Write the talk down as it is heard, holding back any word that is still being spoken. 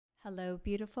Hello,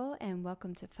 beautiful, and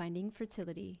welcome to Finding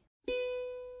Fertility.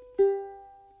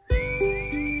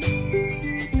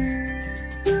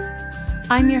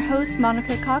 I'm your host,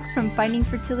 Monica Cox from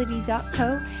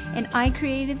FindingFertility.co, and I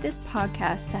created this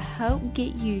podcast to help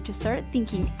get you to start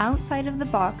thinking outside of the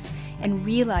box and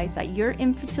realize that your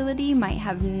infertility might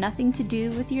have nothing to do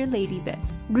with your lady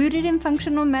bits. Rooted in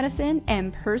functional medicine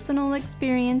and personal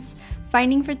experience,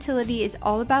 Finding Fertility is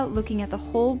all about looking at the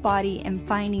whole body and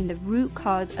finding the root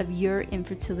cause of your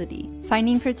infertility.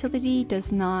 Finding Fertility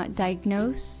does not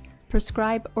diagnose,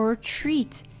 prescribe, or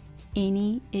treat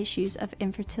any issues of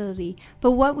infertility,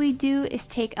 but what we do is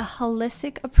take a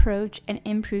holistic approach and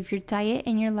improve your diet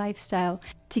and your lifestyle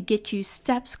to get you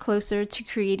steps closer to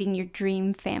creating your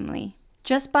dream family.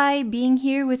 Just by being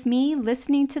here with me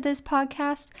listening to this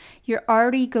podcast, you're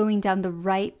already going down the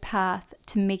right path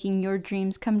to making your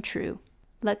dreams come true.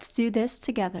 Let's do this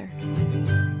together.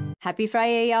 Happy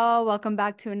Friday, y'all. Welcome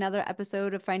back to another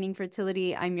episode of Finding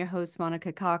Fertility. I'm your host,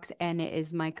 Monica Cox, and it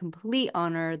is my complete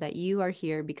honor that you are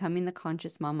here becoming the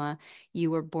conscious mama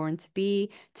you were born to be.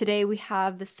 Today, we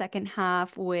have the second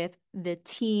half with the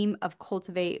team of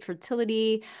Cultivate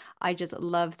Fertility. I just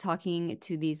love talking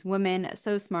to these women.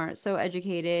 So smart, so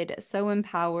educated, so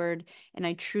empowered, and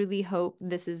I truly hope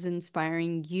this is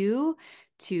inspiring you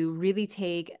to really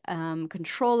take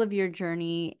control of your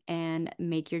journey and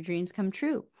make your dreams come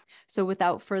true. So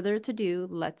without further ado,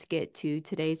 let's get to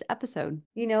today's episode.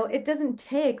 It doesn't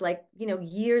take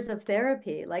years of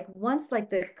therapy. Like once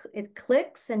it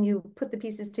clicks and you put the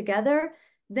pieces together,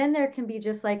 then there can be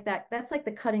just like that. That's like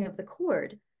the cutting of the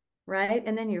cord, right?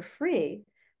 And then you're free.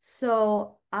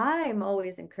 So I'm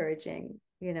always encouraging,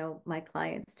 my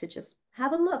clients to just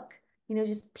have a look,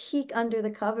 just peek under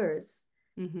the covers.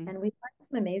 And we find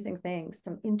some amazing things,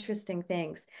 some interesting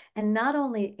things. And not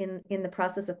only in the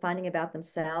process of finding about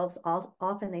themselves,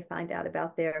 often they find out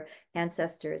about their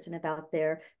ancestors and about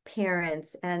their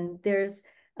parents. And there's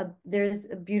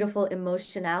a beautiful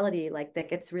emotionality like that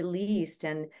gets released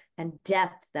and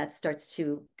depth that starts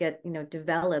to get,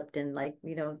 developed. And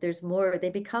there's more, they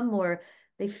become more,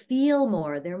 they feel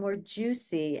more, they're more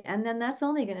juicy. And then that's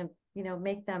only going to,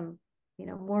 make them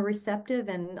more receptive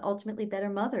and ultimately better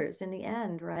mothers in the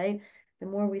end, right? The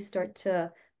more we start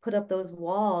to put up those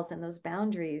walls and those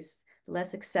boundaries, the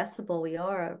less accessible we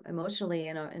are emotionally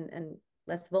and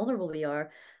less vulnerable we are,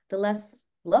 the less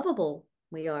lovable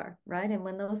we are, right? And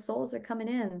when those souls are coming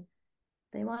in,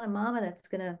 they want a mama that's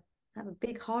going to have a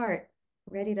big heart,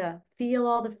 ready to feel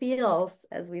all the feels,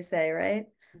 as we say, right?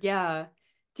 Yeah.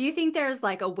 Do you think there's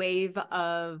like a wave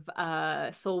of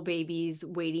soul babies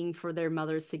waiting for their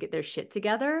mothers to get their shit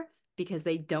together because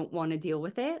they don't want to deal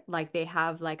with it? Like they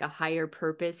have like a higher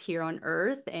purpose here on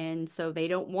earth, and so they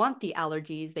don't want the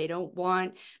allergies, they don't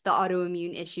want the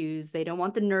autoimmune issues, they don't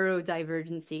want the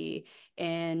neurodivergency.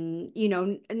 And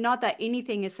not that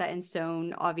anything is set in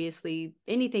stone. Obviously,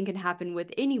 anything can happen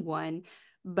with anyone,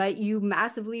 but you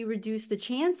massively reduce the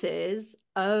chances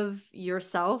of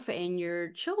yourself and your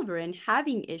children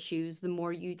having issues the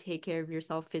more you take care of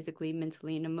yourself physically,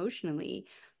 mentally, and emotionally.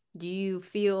 Do you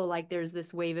feel like there's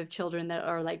this wave of children that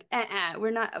are like,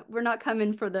 we're not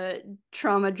coming for the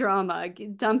trauma drama.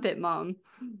 Dump it, mom.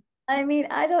 I mean,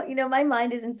 I don't, my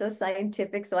mind isn't so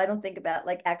scientific, so I don't think about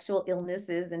like actual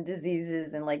illnesses and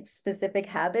diseases and like specific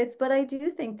habits, but I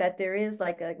do think that there is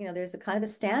like there's a kind of a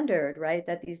standard, right,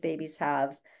 that these babies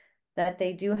have, that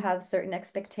they do have certain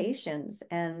expectations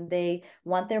and they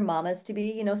want their mamas to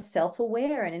be,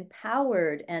 self-aware and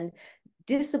empowered and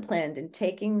disciplined and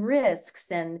taking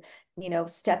risks and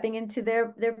stepping into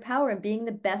their power and being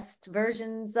the best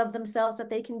versions of themselves that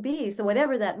they can be. So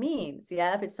whatever that means,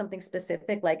 yeah, if it's something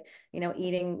specific like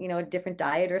eating a different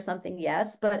diet or something,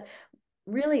 yes, but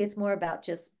really it's more about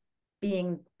just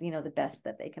being the best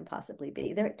that they can possibly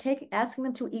be. They're asking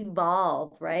them to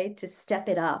evolve, right, to step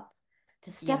it up,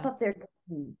 to step Yeah. up their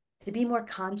game, to be more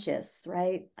conscious,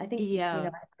 right? I think Yeah.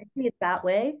 I see it that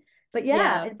way, but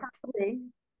yeah, Yeah. it probably.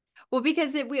 Well,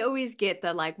 because we always get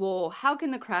the like, well, how can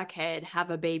the crackhead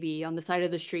have a baby on the side of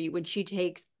the street when she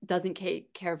doesn't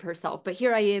take care of herself? But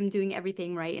here I am doing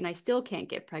everything right and I still can't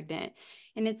get pregnant.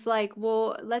 And it's like,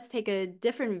 well, let's take a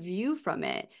different view from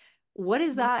it. What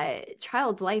is that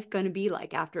child's life going to be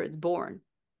like after it's born?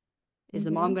 Is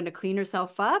the mom Mm-hmm. going to clean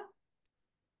herself up?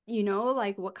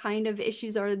 Like what kind of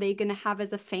issues are they going to have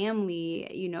as a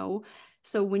family?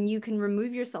 So when you can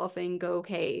remove yourself and go,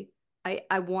 okay,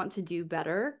 I want to do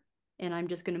better and I'm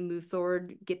just going to move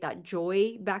forward, get that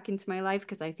joy back into my life,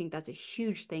 because I think that's a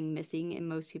huge thing missing in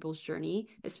most people's journey,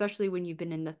 especially when you've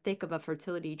been in the thick of a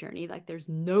fertility journey. Like there's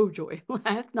no joy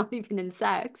left, not even in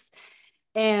sex.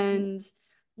 And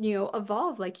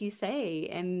evolve, like you say.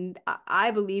 And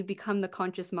I believe become the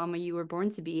conscious mama you were born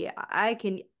to be. I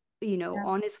can, Yeah.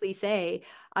 honestly say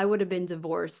I would have been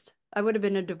divorced. I would have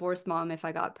been a divorced mom if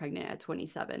I got pregnant at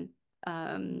 27.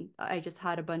 I just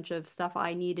had a bunch of stuff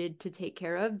I needed to take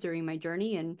care of during my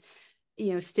journey, and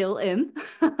still am.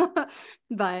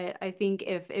 But I think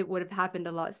if it would have happened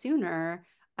a lot sooner,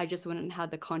 I just wouldn't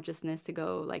have the consciousness to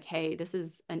go like, hey, this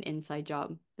is an inside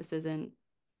job. This isn't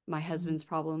my Mhm. husband's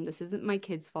problem. This isn't my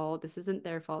kid's fault. This isn't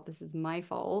their fault. This is my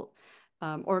fault.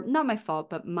 Or not my fault,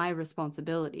 but my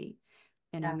responsibility.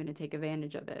 And I'm Yeah. going to take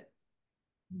advantage of it.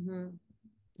 Mhm.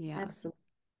 Yeah. Absolutely.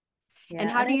 And Yeah.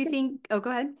 how And do I you think, think? Oh, go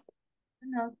ahead.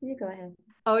 no, you go ahead.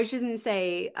 Oh, I was just going to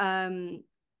say,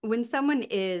 when someone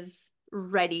is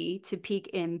ready to peek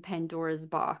in Pandora's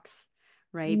box,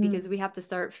 right? Because Mm. we have to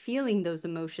start feeling those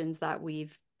emotions that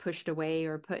we've pushed away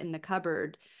or put in the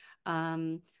cupboard.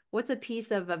 What's a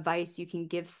piece of advice you can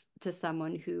give to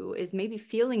someone who is maybe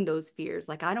feeling those fears?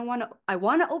 Like, I want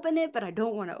to open it, but I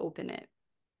don't want to open it.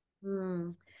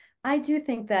 Mm. I do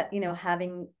think that,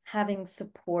 having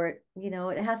support,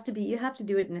 it has to be, you have to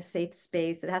do it in a safe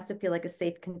space. It has to feel like a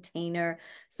safe container.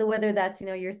 So whether that's,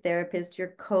 your therapist, your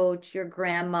coach, your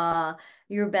grandma,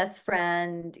 your best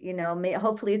friend,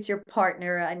 hopefully it's your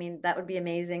partner. I mean, that would be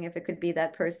amazing if it could be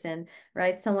that person,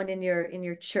 right? Someone in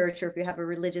your church, or if you have a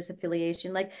religious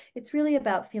affiliation. Like, it's really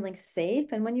about feeling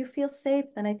safe. And when you feel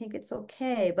safe, then I think it's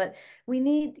okay. But we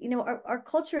need, our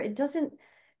culture, it doesn't,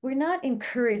 we're not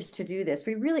encouraged to do this.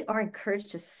 We really are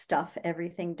encouraged to stuff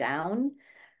everything down.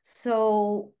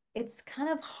 So it's kind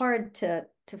of hard to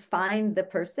find the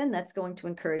person that's going to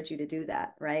encourage you to do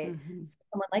that, right? Hmm.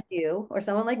 Someone like you or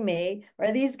someone like me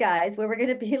or these guys where we're going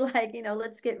to be like,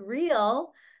 let's get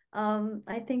real.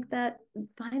 I think that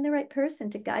find the right person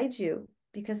to guide you,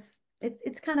 because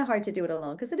it's kind of hard to do it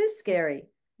alone, because it is scary,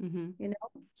 Hmm. you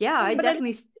know? Yeah, I But I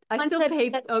definitely, I still concept pay.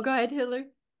 that Oh, go ahead, Hillary.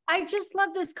 I just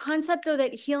love this concept though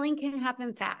that healing can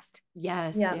happen fast.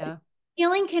 Yes, Yeah. yeah.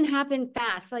 Healing can happen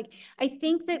fast. Like, I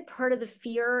think that part of the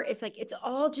fear is like it's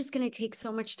all just going to take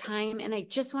so much time, and I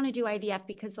just want to do IVF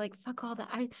because like fuck all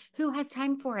that. Who has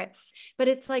time for it? But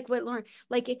it's like what Lauren,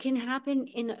 like it can happen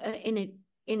in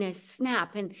a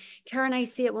snap. And Kara and I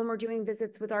see it when we're doing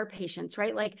visits with our patients,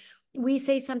 right? Like we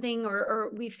say something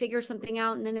or we figure something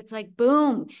out, and then it's like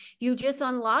boom, you just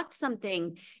unlocked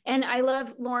something. And I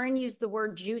love Lauren used the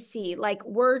word juicy. Like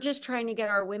we're just trying to get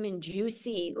our women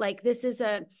juicy. Like this is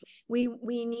a we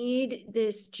need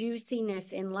this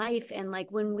juiciness in life. And like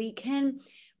when we can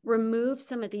remove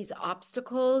some of these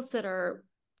obstacles that are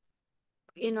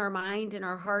in our mind and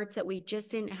our hearts that we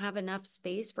just didn't have enough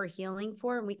space for healing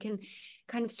for, and we can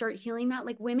kind of start healing that,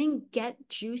 like women get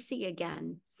juicy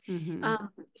again. Hmm.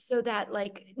 So that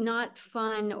like not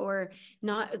fun or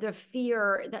not the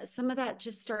fear, that some of that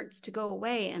just starts to go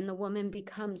away, and the woman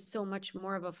becomes so much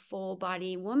more of a full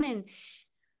body woman.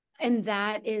 And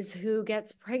that is who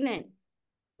gets pregnant.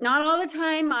 Not all the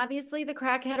time, obviously, the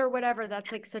crackhead or whatever,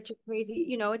 that's like such a crazy,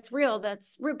 it's real.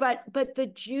 But the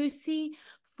juicy,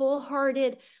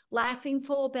 full-hearted, laughing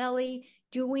full belly,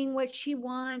 doing what she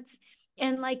wants.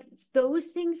 And like those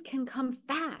things can come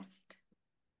fast.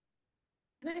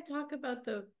 Can I talk about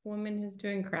the woman who's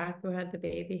doing crack who had the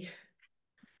baby?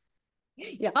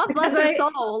 Yeah. God bless Because her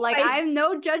soul. Like, I I, have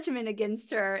no judgment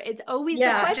against her. It's always the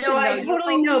yeah, no, question, though. I You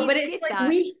totally know, always but it's get like that.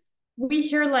 we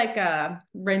hear like a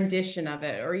rendition of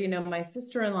it, or my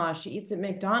sister-in-law, she eats at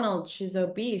McDonald's, she's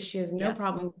obese, she has no Yes.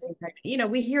 problem getting pregnant.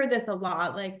 We hear this a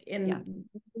lot, like Yeah.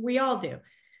 we all do.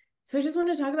 So I just want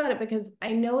to talk about it because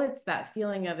I know it's that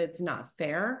feeling of it's not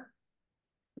fair,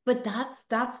 but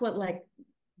that's what like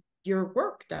your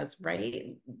work does,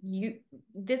 right?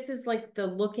 This is like the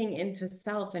looking into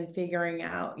self and figuring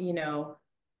out,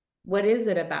 what is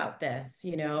it about this?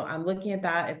 I'm looking at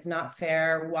that. It's not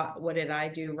fair. What did I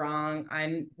do wrong?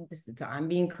 I'm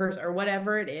being cursed or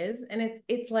whatever it is. And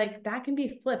it's like that can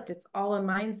be flipped. It's all a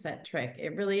mindset trick.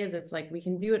 It really is. It's like we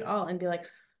can do it all and be like,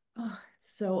 oh,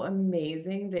 it's so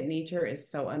amazing that nature is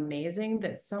so amazing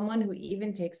that someone who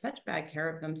even takes such bad care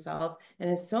of themselves and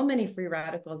has so many free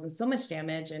radicals and so much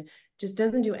damage and just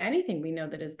doesn't do anything we know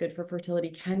that is good for fertility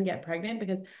can get pregnant.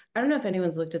 Because I don't know if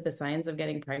anyone's looked at the science of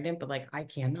getting pregnant, but like I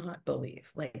cannot believe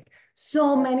like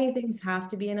so many things have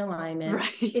to be in alignment.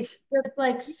 Right. It's just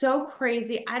like so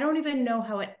crazy. I don't even know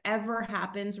how it ever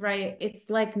happens, right? It's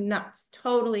like nuts,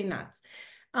 totally nuts.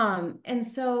 And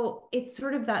so it's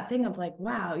sort of that thing of like,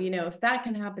 wow, you know, if that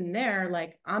can happen there,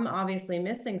 like I'm obviously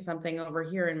missing something over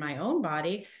here in my own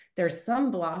body. There's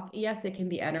some block. Yes, it can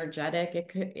be energetic.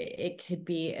 It could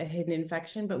be a hidden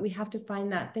infection, but we have to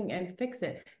find that thing and fix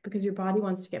it because your body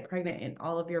wants to get pregnant and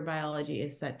all of your biology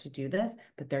is set to do this,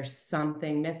 but there's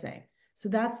something missing. So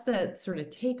that's the sort of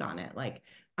take on it. Like,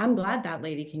 I'm glad that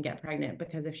lady can get pregnant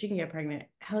because if she can get pregnant,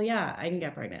 hell yeah, I can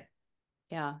get pregnant.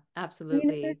 Yeah, You know,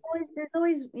 absolutely. there's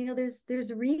always, you know,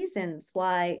 there's reasons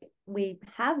why we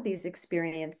have these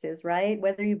experiences, right?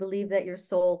 Whether you believe that your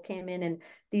soul came in and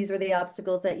these were the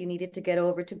obstacles that you needed to get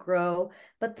over to grow,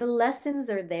 but the lessons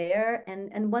are there.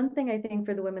 And one thing I think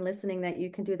for the women listening that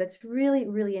you can do that's really,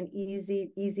 really an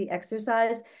easy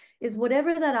exercise is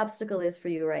whatever that obstacle is for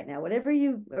you right now, whatever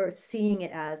you are seeing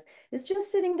it as, is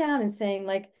just sitting down and saying,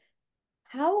 like,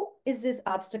 how is this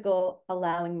obstacle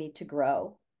allowing me to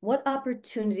grow? What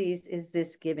opportunities is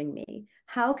this giving me?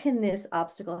 How can this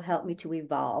obstacle help me to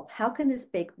evolve? How can this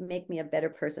make me a better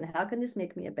person? How can this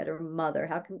make me a better mother?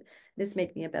 How can this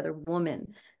make me a better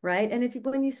woman? Right. And if you,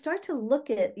 when you start to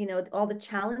look at, you know, all the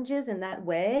challenges in that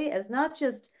way as not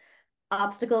just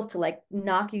obstacles to like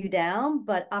knock you down,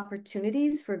 but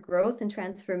opportunities for growth and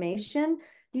transformation,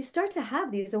 you start to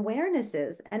have these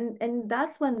awarenesses. And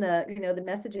that's when the, you know, the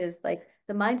messages, like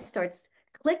the mind starts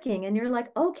clicking and you're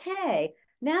like, okay,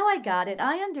 now I got it.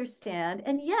 I understand.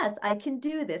 And yes, I can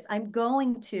do this. I'm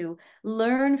going to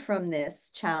learn from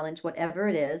this challenge, whatever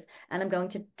it is, and I'm going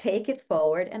to take it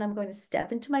forward and I'm going to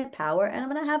step into my power and I'm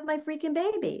going to have my freaking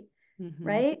baby. Mm-hmm.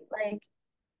 Right? Like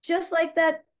just like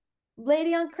that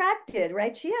lady on crack did,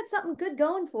 right? She had something good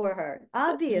going for her,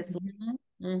 obviously, Mhm.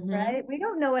 Mhm. right? We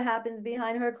don't know what happens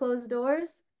behind her closed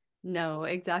doors. No,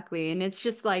 exactly. And it's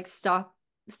just like stop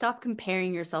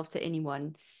comparing yourself to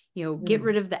anyone. You know, get Mm,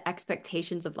 rid of the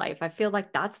expectations of life. I feel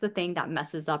like that's the thing that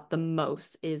messes up the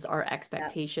most is our yeah,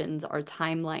 expectations, our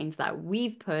timelines that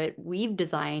we've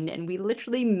designed, and we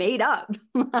literally made up.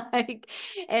 Like,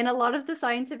 and a lot of the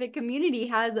scientific community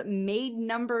has made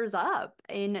numbers up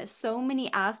in so many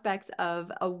aspects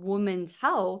of a woman's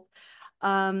health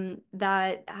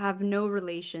that have no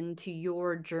relation to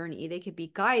your journey. They could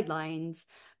be guidelines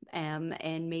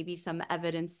and maybe some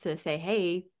evidence to say,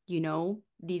 hey, you know,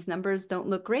 these numbers don't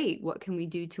look great. What can we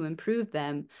do to improve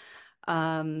them?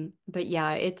 But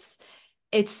yeah, it's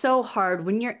so hard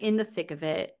when you're in the thick of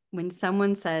it. When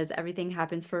someone says everything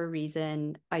happens for a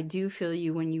reason, I do feel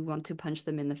you when you want to punch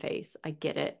them in the face. I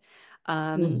get it.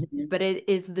 Mhm. But it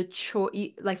is the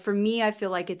choice. Like for me, I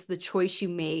feel like it's the choice you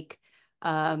make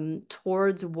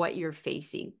towards what you're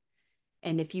facing.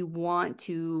 And if you want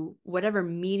to, whatever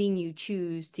meaning you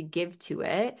choose to give to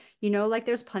it, you know, like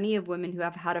there's plenty of women who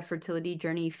have had a fertility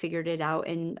journey, figured it out,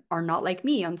 and are not like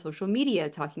me on social media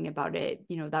talking about it.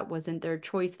 You know, that wasn't their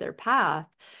choice, their path.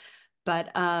 But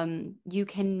you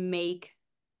can make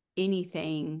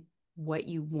anything what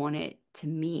you want it to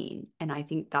mean. And I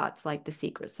think that's like the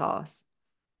secret sauce.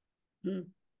 Mm.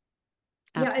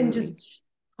 Yeah, and Absolutely. just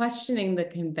questioning the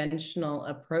conventional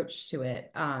approach to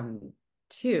it,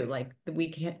 too. Like we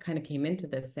can't kind of came into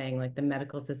this saying like the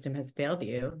medical system has failed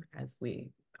you, as we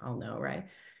all know, right?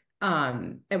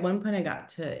 At one point I got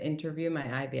to interview my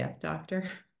IVF doctor,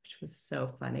 which was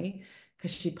so funny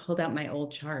because she pulled out my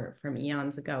old chart from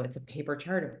eons ago. It's a paper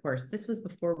chart, of course. This was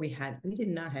before we did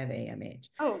not have AMH.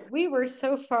 Oh, we were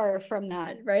so far from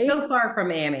that, right? So far from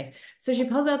AMH. So she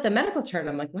pulls out the medical chart.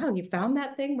 I'm like, wow, you found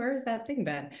that thing? Where is that thing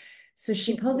been? So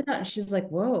she pulls it out and she's like,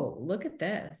 whoa, look at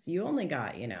this. You only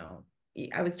got, you know,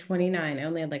 I was 29. I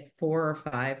only had like 4 or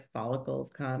 5 follicles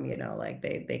come, you know, like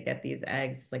they get these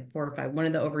eggs, like 4 or 5. One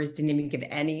of the ovaries didn't even give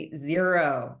any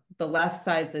zero. The left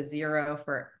side's a zero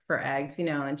for eggs, you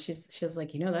know, and she's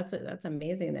like, you know, that's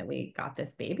amazing that we got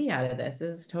this baby out of this.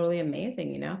 This is totally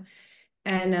amazing, you know.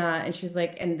 And she's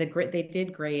like, and the grade they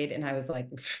did grade, and I was like,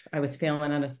 I was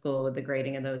failing out of school with the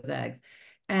grading of those eggs.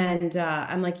 And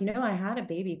I'm like, you know, I had a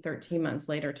baby 13 months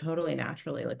later, totally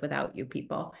naturally, like without you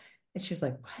people. And she was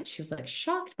like, what? She was like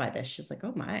shocked by this. She's like,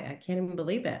 oh my, I can't even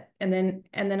believe it. And then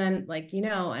I'm like, you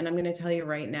know, and I'm going to tell you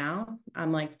right now,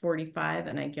 I'm like 45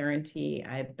 and I guarantee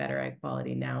I have better egg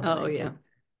quality now than Oh, I did. yeah,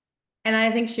 And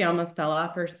I think she almost fell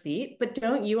off her seat. But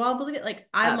don't you all believe it? Like,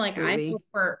 I'm like, I know absolutely.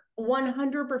 for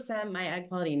 100% my egg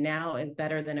quality now is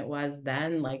better than it was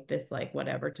then, like this, like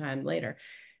whatever time later.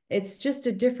 It's just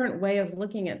a different way of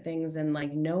looking at things and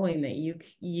like knowing that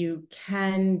you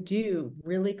can do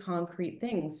really concrete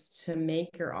things to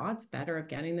make your odds better of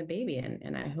getting the baby.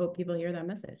 And I hope people hear that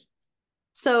message.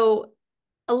 So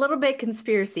a little bit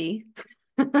conspiracy.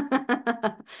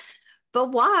 But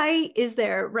why is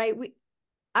there, right?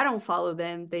 I don't follow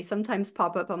them. They sometimes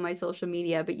pop up on my social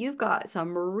media, but you've got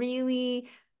some really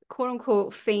quote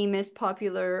unquote famous,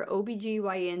 popular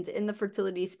OBGYNs in the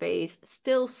fertility space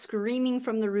still screaming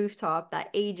from the rooftop that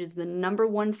age is the number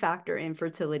one factor in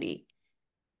fertility.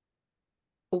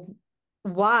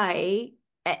 Why?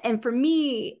 And for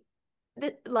me,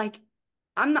 like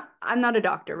I'm not a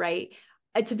doctor, right?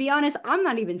 To be honest, I'm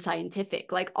not even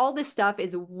scientific. Like all this stuff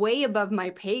is way above my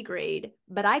pay grade,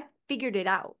 but I figured it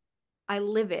out. I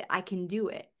live it. I can do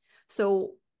it.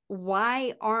 So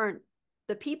why aren't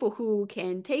the people who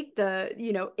can take the,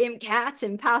 MCATs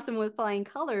and pass them with flying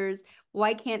colors,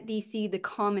 why can't they see the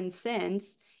common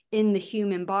sense in the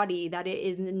human body that it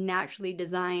is naturally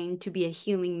designed to be a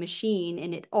healing machine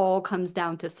and it all comes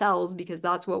down to cells because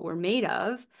that's what we're made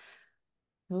of?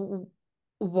 I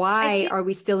Why think are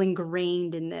we still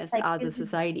ingrained in this Like, as a is it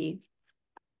society?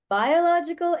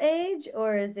 biological age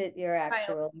or is it your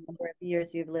actual number of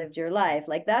years you've lived your life?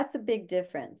 Like that's a big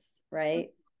difference, right?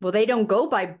 Well, they don't go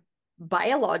by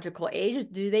biological age.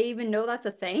 Do they even know that's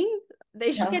a thing?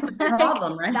 They should, That's the like,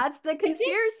 problem, right? that's the I think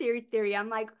conspiracy theory. I'm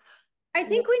like, I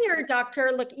think when you're a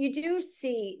doctor, look, you do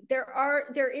see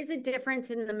there is a difference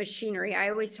in the machinery. I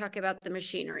always talk about the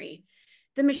machinery.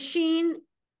 The machine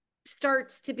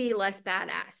starts to be less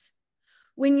badass.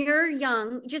 When you're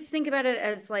young, just think about it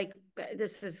as like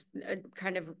this is a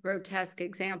kind of grotesque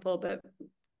example, but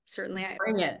certainly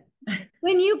Bring it.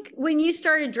 when you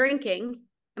started drinking,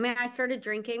 I mean, I started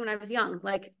drinking when I was young.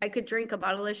 Like I could drink a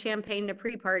bottle of champagne to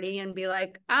pre-party and be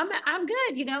like, I'm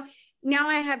good, you know. Now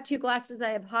I have 2 glasses, I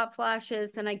have hot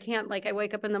flashes, and I can't, like, I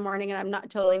wake up in the morning and I'm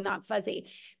not totally not fuzzy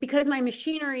because my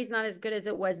machinery is not as good as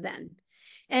it was then.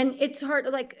 And it's hard,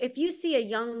 like if you see a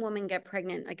young woman get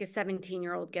pregnant, like a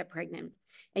 17-year-old get pregnant,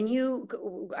 and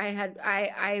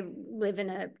I live in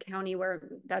a county where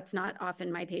that's not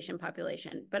often my patient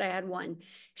population, but I had one.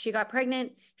 She got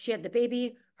pregnant, she had the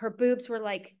baby, her boobs were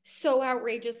like so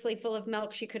outrageously full of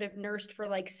milk she could have nursed for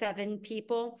like 7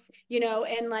 people, you know,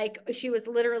 and like she was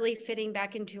literally fitting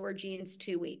back into her jeans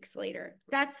 2 weeks later.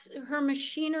 That's her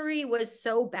machinery was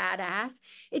so badass.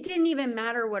 It didn't even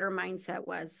matter what her mindset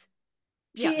was.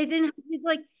 yeah. It didn't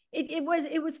like it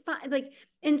was fine. Like,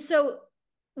 and so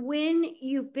when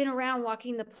you've been around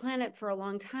walking the planet for a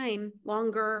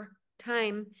longer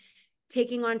time,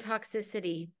 taking on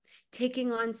toxicity,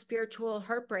 taking on spiritual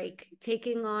heartbreak,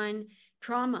 taking on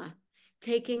trauma,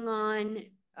 taking on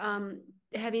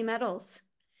heavy metals,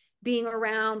 being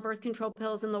around birth control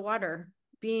pills in the water,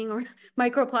 being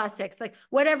microplastics, like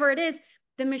whatever it is,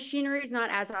 the machinery is not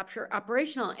as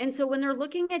operational. And so when they're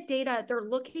looking at data, they're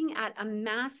looking at a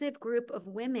massive group of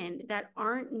women that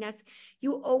aren't necessarily,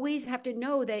 you always have to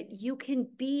know that you can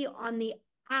be on the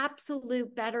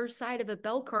absolute better side of a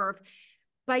bell curve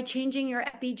by changing your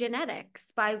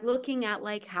epigenetics, by looking at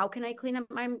like, how can I clean up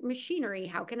my machinery?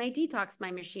 How can I detox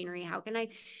my machinery? How can I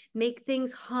make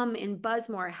things hum and buzz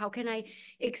more? How can I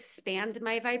expand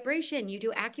my vibration? You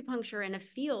do acupuncture in a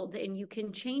field and you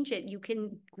can change it. You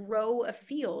can grow a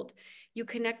field. You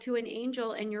connect to an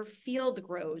angel and your field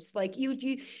grows. Like you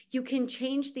can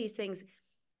change these things.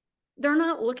 They're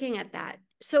not looking at that.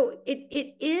 So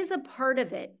it is a part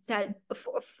of it that a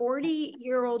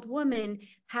 40-year-old woman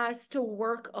has to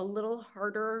work a little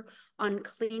harder on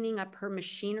cleaning up her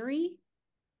machinery,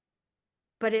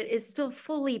 but it is still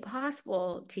fully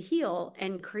possible to heal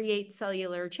and create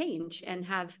cellular change and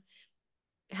have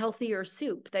healthier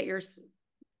soup that you're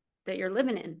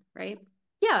living in, right?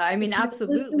 Yeah, I mean, If you're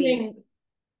absolutely.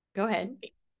 Go ahead.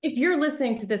 If you're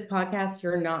listening to this podcast,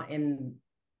 you're not in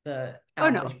the Oh,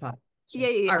 no. average population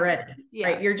Yeah. already, Yeah.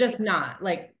 right? You're just not.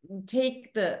 Like,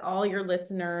 take all your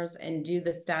listeners and do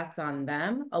the stats on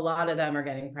them. A lot of them are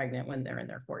getting pregnant when they're in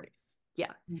their 40s.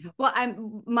 Yeah.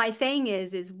 Well, my thing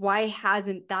is why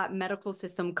hasn't that medical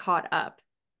system caught up?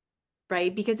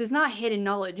 Right? Because it's not hidden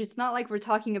knowledge. It's not like we're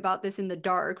talking about this in the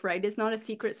dark, right? It's not a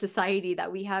secret society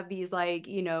that we have these like,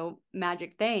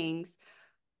 magic things.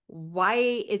 Why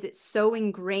is it so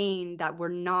ingrained that we're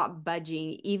not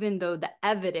budging, even though the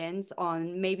evidence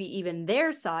on maybe even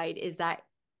their side is that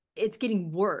it's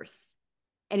getting worse,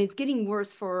 and it's getting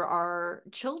worse for our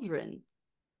children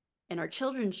and our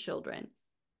children's children?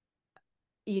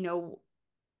 You know,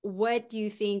 what do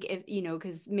you think, if,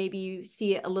 because maybe you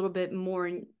see it a little bit more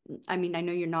I mean, I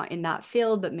know you're not in that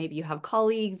field, but maybe you have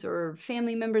colleagues or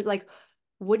family members, like,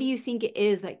 what do you think it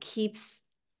is that keeps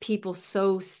people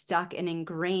so stuck and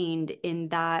ingrained in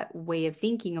that way of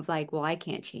thinking of like, well, I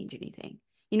can't change anything?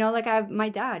 Like I have my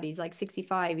dad, he's like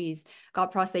 65, he's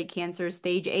got prostate cancer,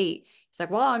 stage 8. He's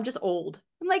like, well, I'm just old.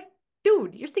 I'm like,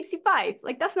 dude, you're 65.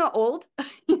 Like, that's not old.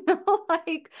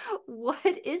 Like,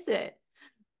 what is it?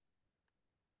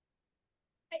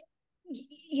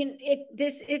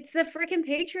 it's the freaking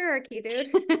patriarchy, dude.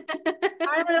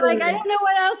 I don't know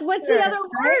what else. What's the other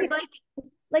word? Like,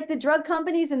 it's like the drug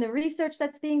companies and the research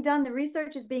that's being done. The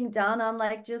research is being done on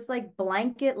like just like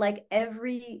blanket, like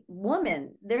every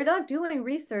woman. They're not doing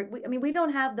research. I mean, we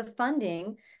don't have the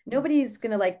funding. Nobody's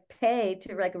gonna like pay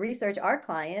to like research our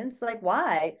clients. Like,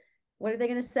 why? What are they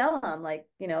gonna sell them? Like,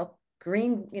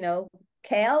 green,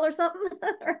 kale or something,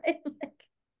 right? Like,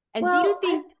 And do Well, you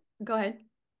think, go ahead.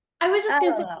 I was just I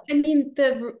going to don't say, know. I mean,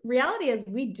 the reality is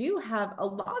we do have a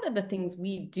lot of the things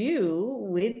we do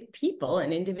with people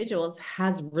and individuals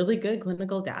has really good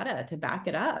clinical data to back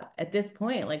it up at this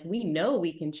point. Like we know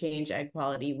we can change egg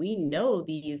quality. We know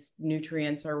these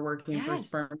nutrients are working for Yes.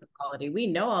 sperm quality. We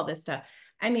know all this stuff.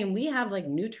 I mean, we have like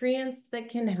nutrients that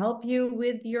can help you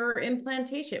with your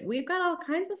implantation. We've got all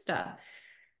kinds of stuff.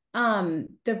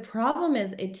 The problem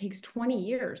is it takes 20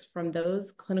 years from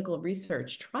those clinical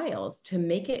research trials to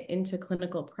make it into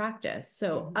clinical practice.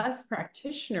 So us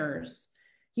practitioners,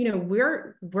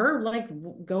 we're like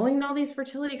going to all these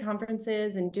fertility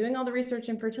conferences and doing all the research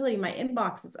in fertility. My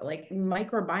inbox is like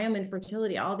microbiome and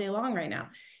fertility all day long right now.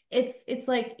 It's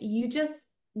like you just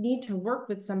need to work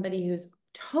with somebody who's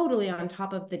totally on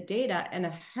top of the data and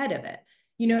ahead of it.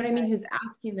 You know what I mean? Who's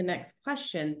asking the next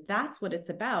question? That's what it's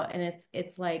about. And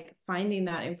it's like finding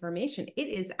that information. It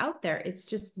is out there. It's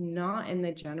just not in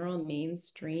the general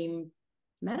mainstream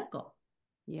medical.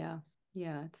 Yeah.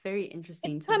 Yeah. It's very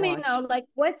interesting it's to coming watch. though. Like,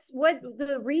 what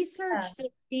the research that's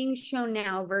being shown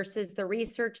now versus the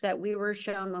research that we were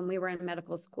shown when we were in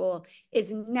medical school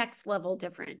is next level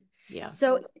different. Yeah.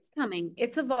 So it's coming.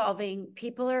 It's evolving.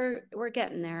 We're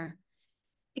getting there.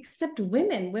 Except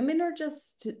women are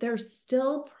just, there's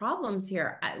still problems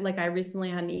here. I recently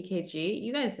had an EKG.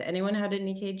 You guys, anyone had an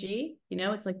EKG?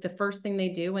 It's like the first thing they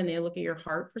do when they look at your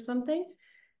heart for something.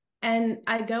 And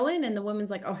I go in and the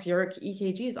woman's like, oh, your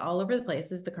EKG is all over the place.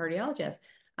 This is the cardiologist.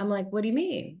 I'm like, what do you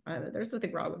mean? There's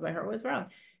nothing wrong with my heart. What's wrong?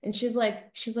 And she's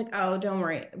like, oh, don't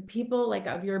worry. People like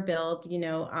of your build,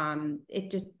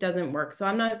 it just doesn't work. So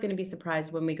I'm not going to be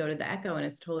surprised when we go to the echo and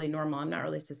it's totally normal. I'm not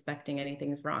really suspecting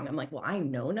anything's wrong. I'm like, well, I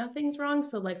know nothing's wrong.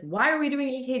 So like, why are we doing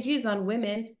EKGs on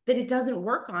women that it doesn't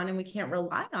work on and we can't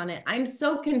rely on it? I'm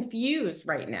so confused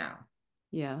right now.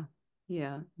 Yeah.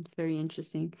 Yeah. It's very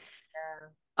interesting. Yeah.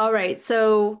 All right.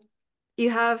 So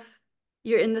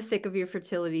you're in the thick of your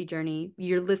fertility journey.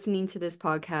 You're listening to this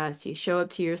podcast. You show up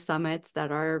to your summits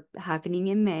that are happening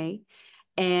in May,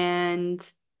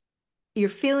 and you're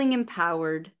feeling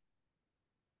empowered.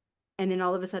 And then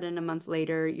all of a sudden, a month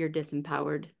later, you're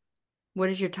disempowered.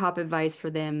 What is your top advice for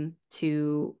them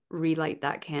to relight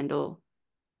that candle?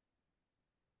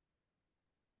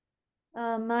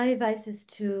 My advice is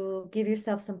to give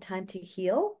yourself some time to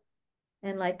heal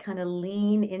and like kind of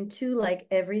lean into like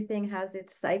everything has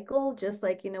its cycle, just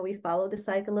like, we follow the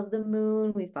cycle of the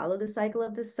moon, we follow the cycle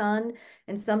of the sun.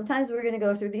 And sometimes we're going to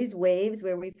go through these waves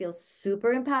where we feel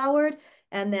super empowered.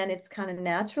 And then it's kind of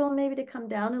natural maybe to come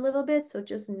down a little bit. So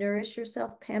just nourish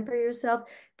yourself, pamper yourself,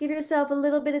 give yourself a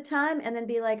little bit of time, and then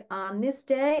be like, on this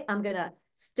day, I'm going to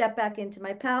step back into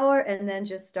my power and then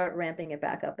just start ramping it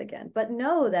back up again. But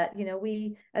know that,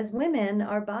 we as women,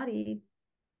 our body,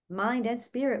 mind and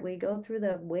spirit, we go through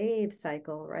the wave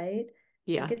cycle, right?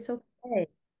 Yeah, Like it's okay.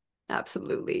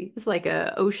 absolutely. It's like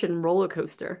a ocean roller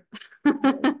coaster.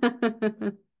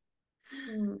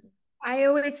 I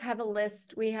always have a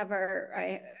list.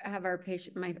 I have our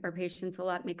patients a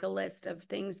lot make a list of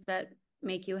things that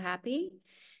make you happy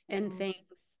and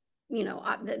things,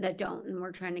 that don't. And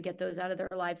we're trying to get those out of their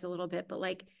lives a little bit, but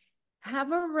like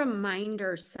have a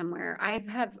reminder somewhere. I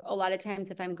have a lot of times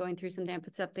if I'm going through something, I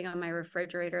put something on my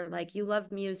refrigerator, like you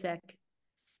love music,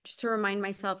 just to remind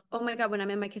myself, oh my God, when I'm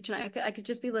in my kitchen, I could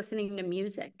just be listening to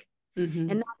music.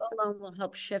 Mm-hmm. And that alone will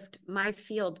help shift my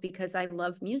field because I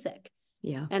love music.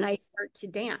 Yeah. And I start to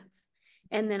dance.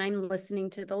 And then I'm listening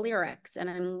to the lyrics and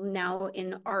I'm now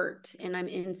in art and I'm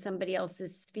in somebody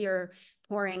else's sphere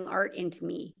pouring art into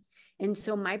me. And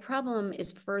so my problem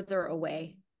is further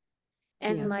away.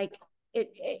 And like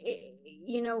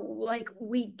like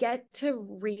we get to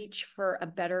reach for a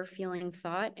better feeling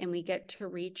thought and we get to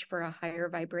reach for a higher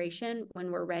vibration when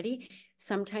we're ready.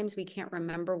 Sometimes we can't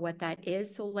remember what that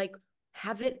is. So like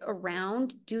have it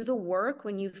around, do the work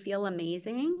when you feel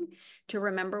amazing to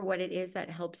remember what it is that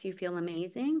helps you feel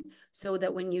amazing so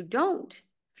that when you don't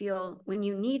feel, when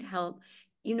you need help,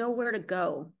 you know where to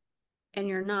go and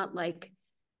you're not like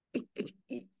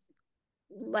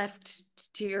left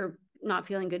to your not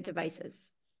feeling good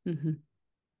devices. Mm-hmm.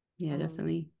 Yeah,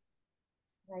 definitely.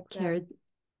 Like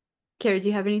Kara, do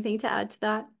you have anything to add to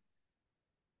that?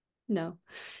 No.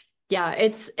 Yeah,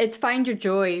 it's find your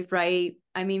joy, right?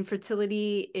 I mean,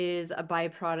 fertility is a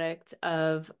byproduct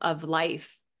of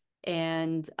life.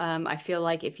 And I feel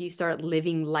like if you start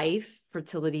living life,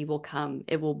 fertility will come,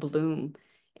 it will bloom,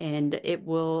 and it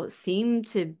will seem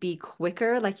to be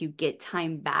quicker, like you get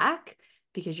time back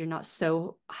because you're not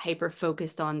so hyper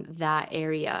focused on that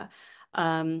area.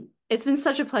 It's been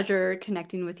such a pleasure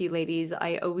connecting with you ladies.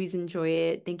 I always enjoy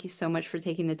it. Thank you so much for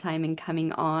taking the time and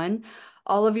coming on.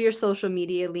 All of your social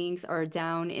media links are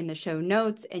down in the show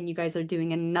notes, and you guys are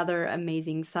doing another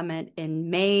amazing summit in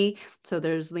May. So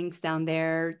there's links down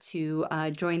there to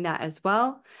join that as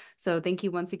well. So thank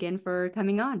you once again for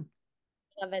coming on.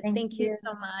 Love it. Thank you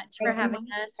so much for having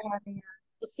us.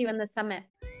 We'll see you in the summit.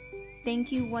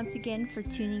 Thank you once again for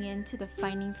tuning in to the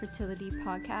Finding Fertility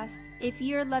podcast. If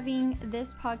you're loving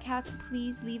this podcast,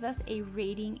 please leave us a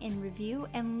rating and review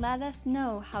and let us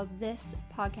know how this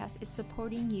podcast is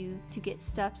supporting you to get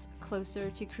steps closer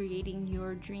to creating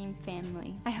your dream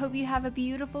family. I hope you have a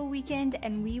beautiful weekend,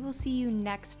 and we will see you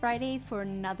next Friday for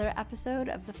another episode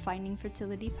of the Finding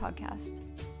Fertility podcast.